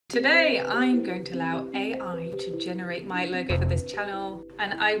Today I'm going to allow AI to generate my logo for this channel,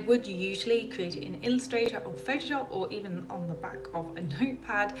 and I would usually create it in Illustrator or Photoshop or even on the back of a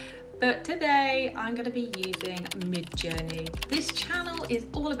notepad, but today I'm going to be using Midjourney. This channel is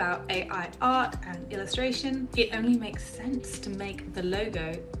all about AI art and illustration. It only makes sense to make the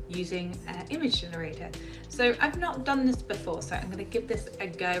logo using image generator. So I've not done this before, so I'm going to give this a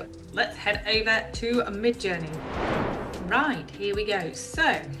go. Let's head over to Midjourney. Right, here we go.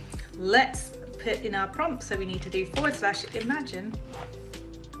 So let's put in our prompt. So we need to do /imagine.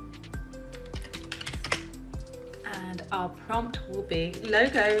 And our prompt will be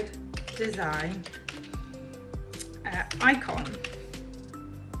logo design icon.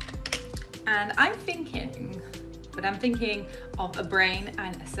 And I'm thinking of a brain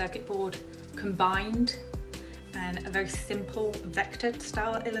and a circuit board combined, and a very simple vector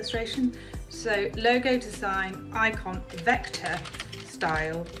style illustration. So logo design icon vector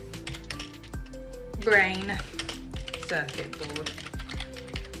style brain circuit board.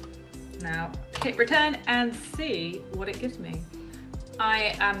 Now hit return and see what it gives me.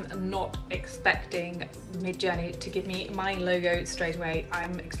 I am not expecting Midjourney to give me my logo straight away.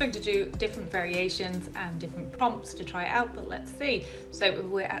 I'm expecting to do different variations and different prompts to try it out, but let's see. So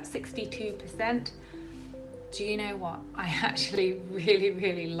we're at 62%. Do you know what? I actually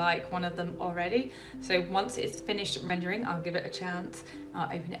really like one of them already. So once it's finished rendering, I'll give it a chance. I'll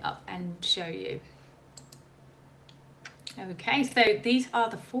open it up and show you. Okay, so these are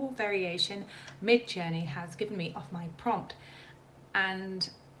the 4 variation Midjourney has given me of my prompt. And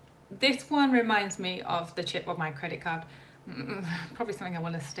this one reminds me of the chip on my credit card. Probably something I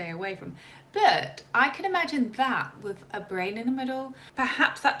want to stay away from, but I can imagine that with a brain in the middle.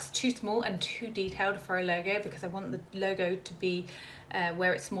 Perhaps that's too small and too detailed for a logo, because I want the logo to be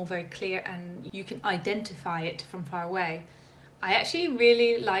where it's small, very clear, and you can identify it from far away. I actually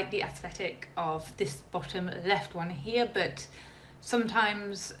really like the aesthetic of this bottom left one here, but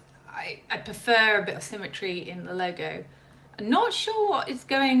sometimes I prefer a bit of symmetry in the logo. I'm not sure what is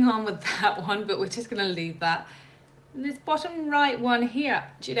going on with that one, but we're just going to leave that. This bottom right one here,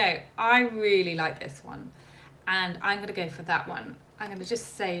 do you know, I really like this one, and I'm going to go for that one. I'm going to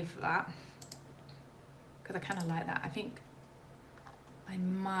just save that because I kind of like that. I think I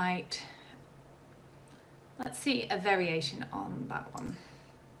might, let's see a variation on that one.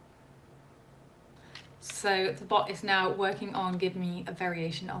 So the bot is now working on giving me a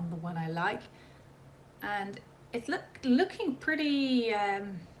variation on the one I like, and it's looking pretty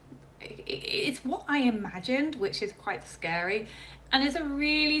it's what I imagined, which is quite scary, and it's a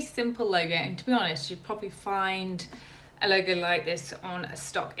really simple logo. And to be honest, you'd probably find a logo like this on a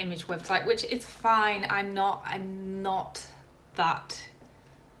stock image website, which is fine. I'm not that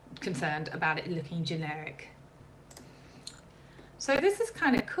concerned about it looking generic. So this is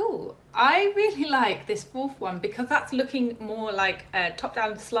kind of cool. I really like this 4th one because that's looking more like a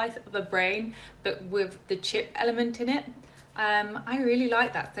top-down slice of a brain, but with the chip element in it. I really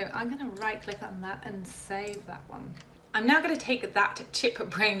like that, so I'm going to right click on that and save that one. I'm now going to take that chip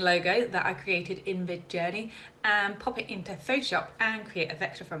brain logo that I created in Midjourney and pop it into Photoshop and create a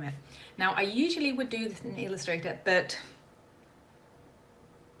vector from it. Now I usually would do this in Illustrator, but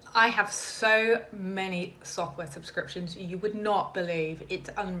I have so many software subscriptions you would not believe. It's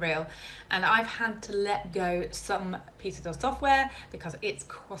unreal, and I've had to let go some pieces of software because it's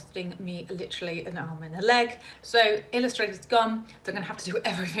costing me literally an arm and a leg. So Illustrator's gone, so I'm gonna have to do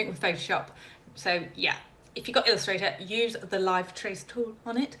everything with Photoshop. So yeah, if you've got Illustrator, use the live trace tool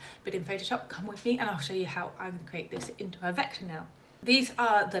on it, but in Photoshop, come with me and I'll show you how I'm gonna create this into a vector now. These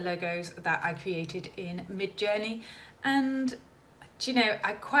are the logos that I created in Midjourney, and do you know,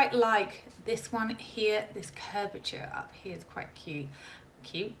 I quite like this one here. This curvature up here is quite cute.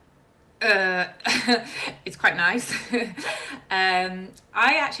 It's quite nice. I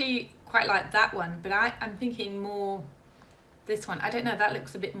actually quite like that one, but I'm thinking more this one. I don't know, that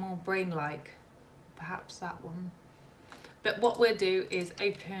looks a bit more brain-like. Perhaps that one. But what we'll do is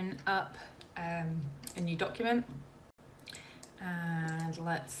open up a new document, and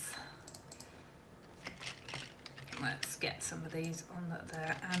let's get some of these on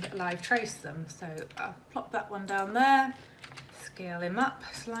there and live trace them. So I'll plop that one down there, scale him up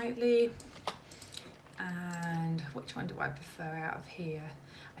slightly, and which one do I prefer out of here?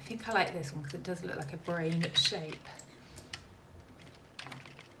 I think I like this one because it does look like a brain shape.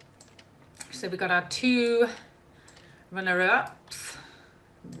 So we got our 2 runner-ups.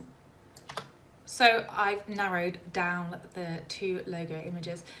 So I've narrowed down the 2 logo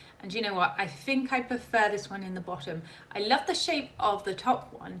images, and you know what, I think I prefer this one in the bottom. I love the shape of the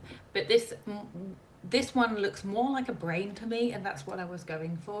top one, but this This one looks more like a brain to me, and that's what I was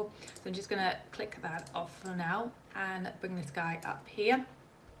going for. So I'm just gonna click that off for now and bring this guy up here.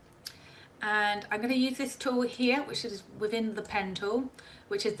 And I'm going to use this tool here, which is within the pen tool,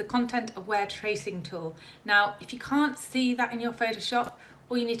 which is the content aware tracing tool. Now, if you can't see that in your Photoshop,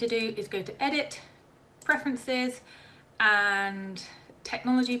 all you need to do is go to Edit, Preferences, and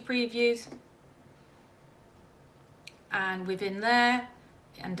Technology Previews. And within there,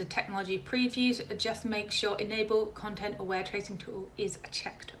 under Technology Previews, just make sure Enable Content Aware Tracing Tool is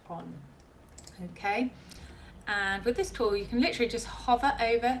checked on. Okay. And with this tool, you can literally just hover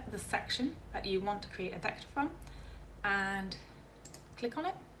over the section that you want to create a vector from and click on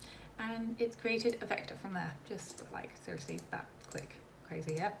it, and it's created a vector from there. Just like, seriously, that quick.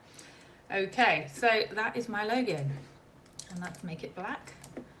 Crazy, yeah? Okay, so that is my logo, and let's make it black.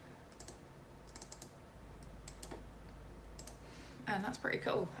 And that's pretty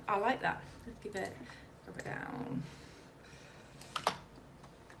cool. I like that. Let's give it, drop it down.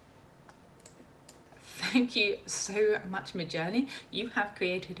 Thank you so much, Midjourney. You have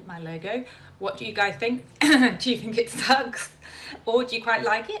created my logo. What do you guys think? Do you think it sucks? Or do you quite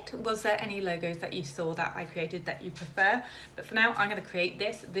like it? Was there any logos that you saw that I created that you prefer? But for now, I'm going to create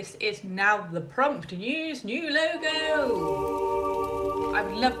this. This is now the prompt. Use new logo. I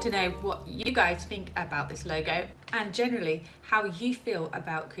would love to know what you guys think about this logo, and generally how you feel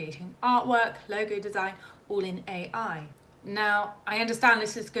about creating artwork, logo design, all in AI. Now, I understand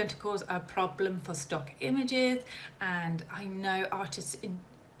this is going to cause a problem for stock images, and I know artists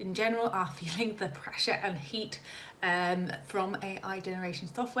in general are feeling the pressure and heat from AI generation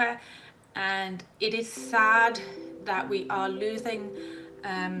software, and it is sad that we are losing,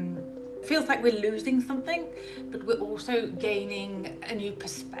 feels like we're losing something, but we're also gaining a new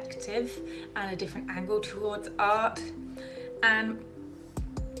perspective and a different angle towards art. And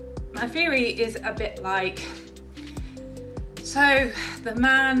my theory is a bit like, so the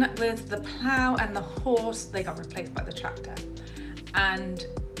man with the plough and the horse, they got replaced by the tractor, and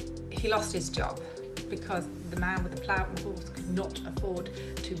he lost his job because the man with the plough and the horse could not afford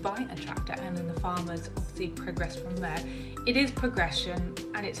to buy a tractor, and then the farmers obviously progressed from there. It is progression,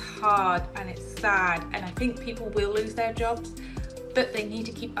 and it's hard and it's sad, and I think people will lose their jobs, but they need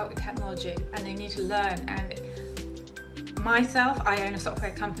to keep up with technology and they need to learn. And myself, I own a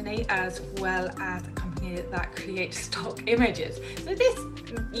software company as well as a company that creates stock images. So this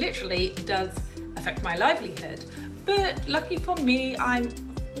literally does affect my livelihood. But lucky for me, I'm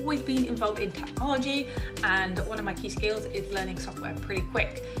always been involved in technology, and one of my key skills is learning software pretty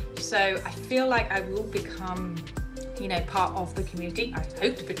quick. So I feel like I will become, you know, part of the community. I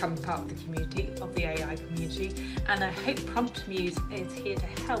hope to become part of the community, of the AI community, and I hope Prompt Muse is here to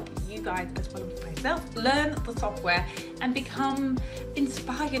help you guys as well as myself learn the software and become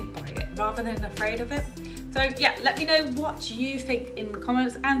inspired by it rather than afraid of it. So yeah, let me know what you think in the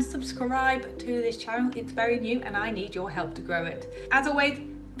comments, and subscribe to this channel. It's very new and I need your help to grow it. As always,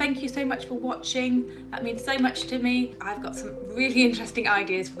 thank you so much for watching. That means so much to me. I've got some really interesting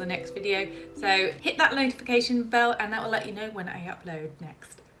ideas for the next video. So hit that notification bell and that will let you know when I upload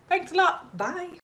next. Thanks a lot. Bye.